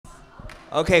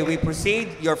Okay, we proceed.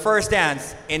 Your first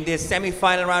dance in this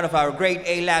semi-final round of our Grade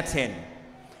A Latin.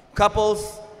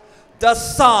 Couples, the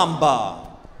samba.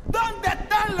 ¿Dónde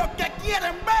están los que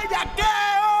quieren bellaqueo?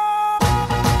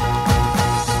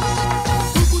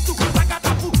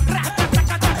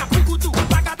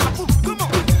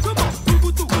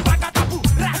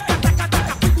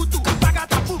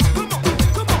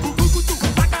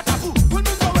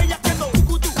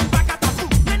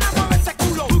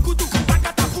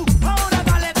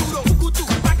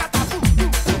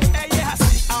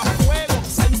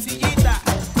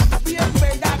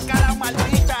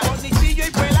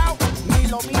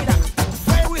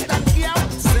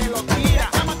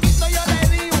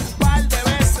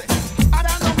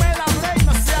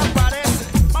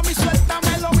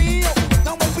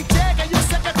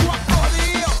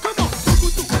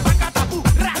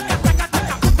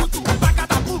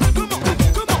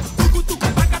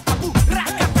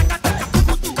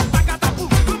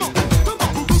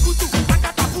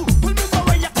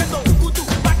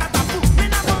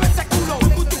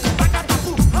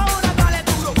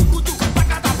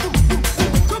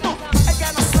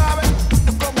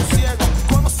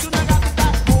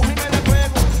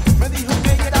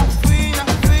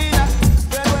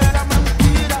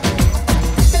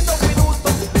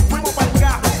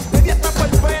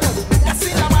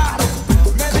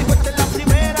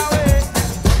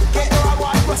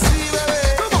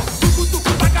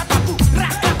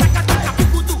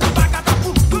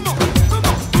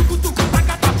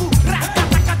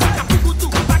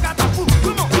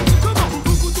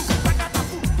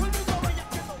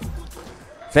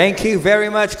 Thank you very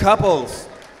much, couples.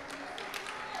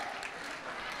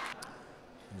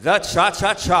 The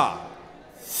cha-cha-cha.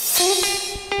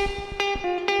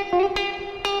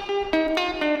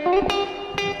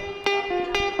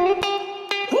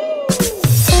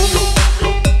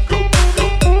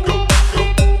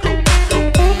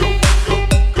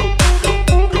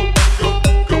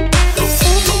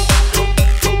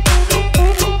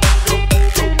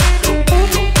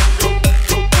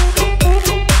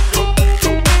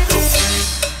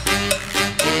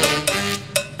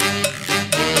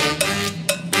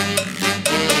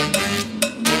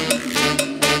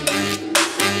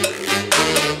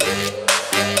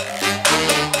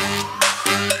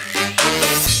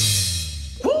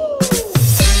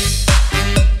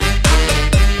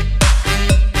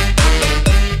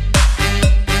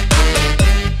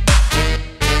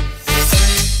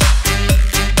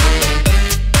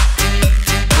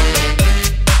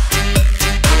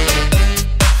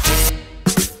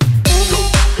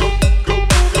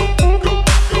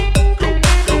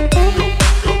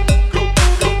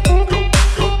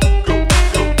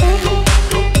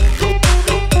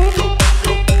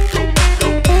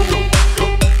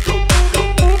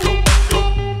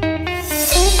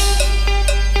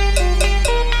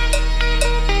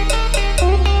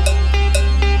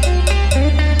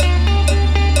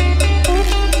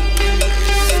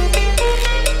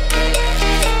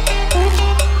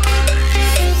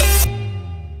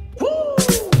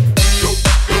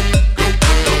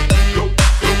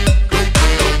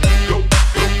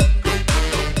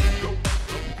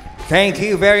 Thank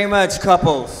you very much,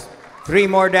 couples. 3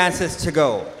 more dances to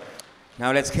go.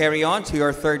 Now let's carry on to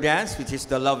your third dance, which is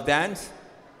the love dance.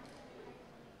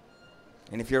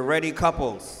 And if you're ready,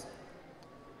 couples,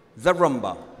 the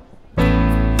rumba.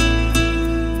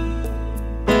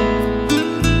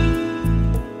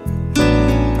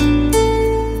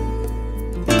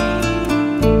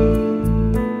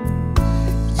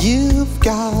 You've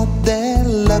got that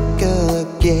luck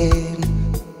again,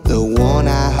 the one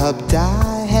I hoped I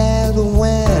had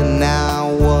when I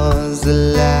was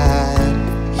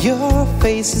alive. Your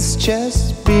face is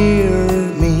just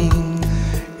beaming,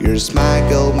 your smile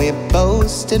got me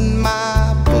boasting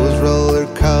my post roller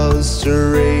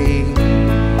coastering.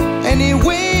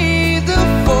 Anyway, the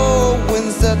four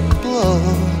winds that blow,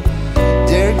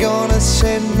 they're gonna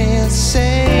send me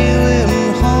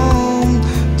sailing home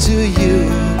to you,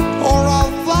 or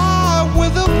I'll fly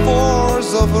with the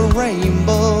force of a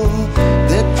rainbow.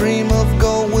 That dream of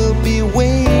gold will be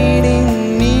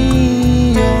waiting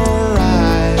in your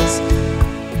eyes.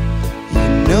 You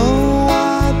know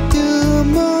I'd do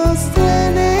most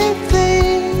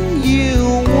anything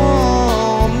you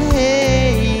want.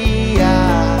 Hey,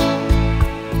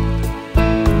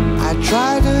 I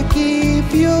try to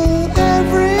give you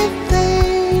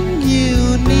everything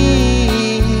you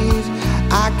need.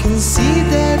 I can see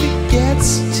that it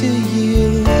gets to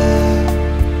you.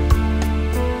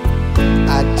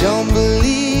 I don't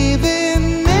believe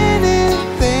in many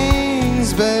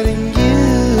things, but in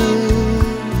you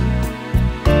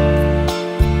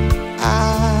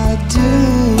I do.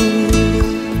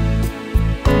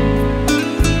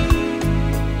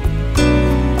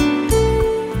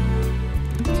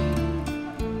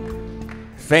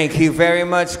 Thank you very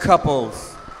much,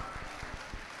 couples.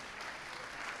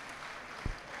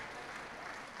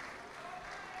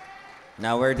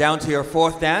 Now we're down to your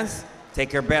fourth dance.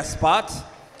 Take your best spot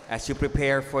as you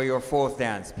prepare for your fourth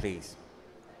dance, please.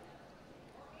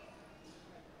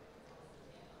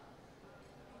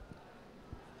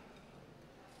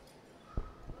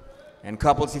 And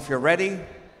couples, if you're ready,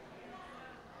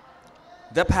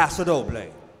 the Paso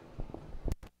Doble.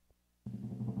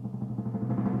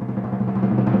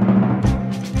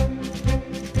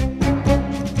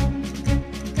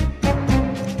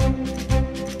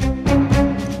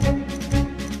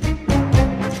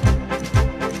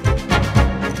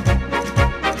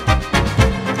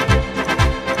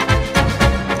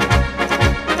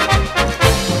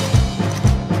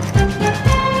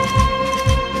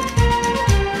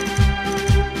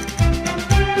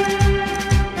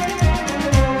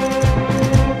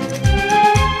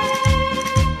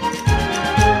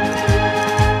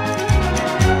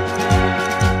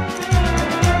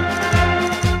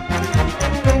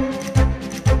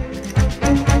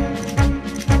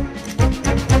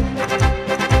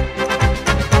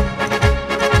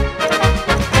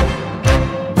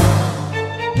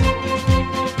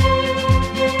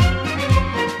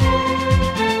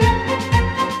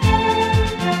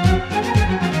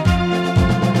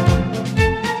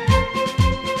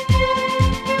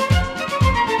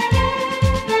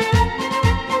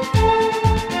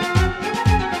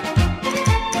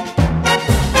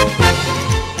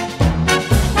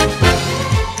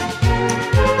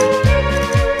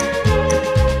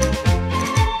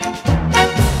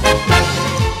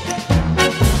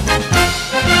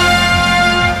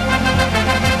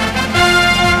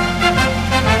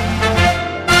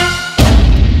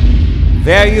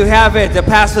 There you have it, the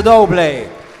Paso Doble.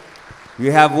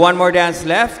 You have one more dance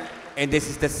left, and this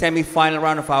is the semi-final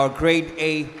round of our Grade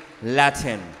A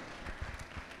Latin.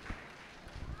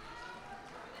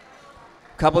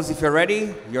 Couples, if you're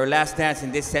ready, your last dance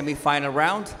in this semi-final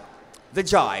round, the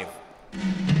Jive.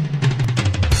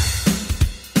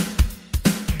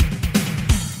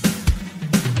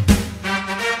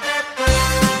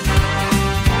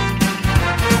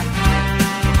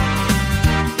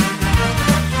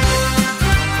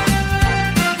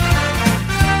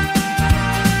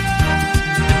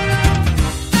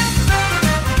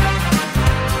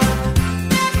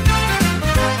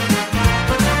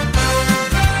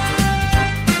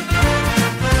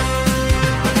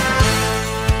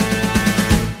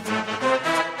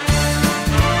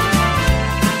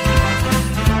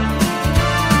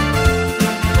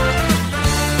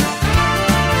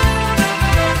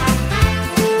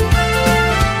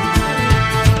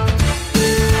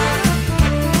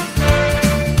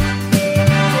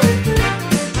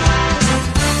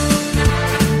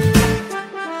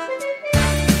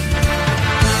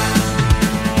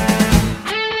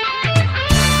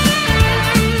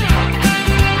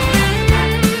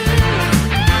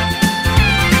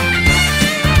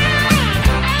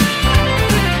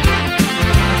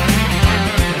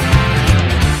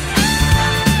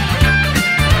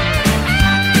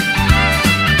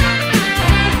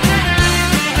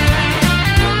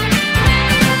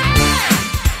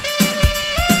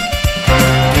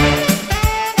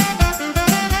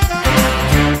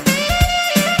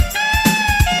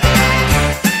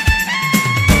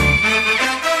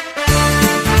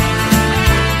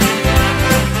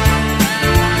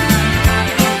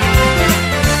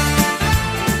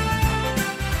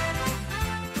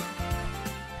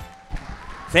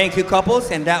 Thank you,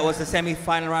 couples, and that was the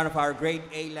semi-final round of our Grade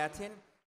A Latin.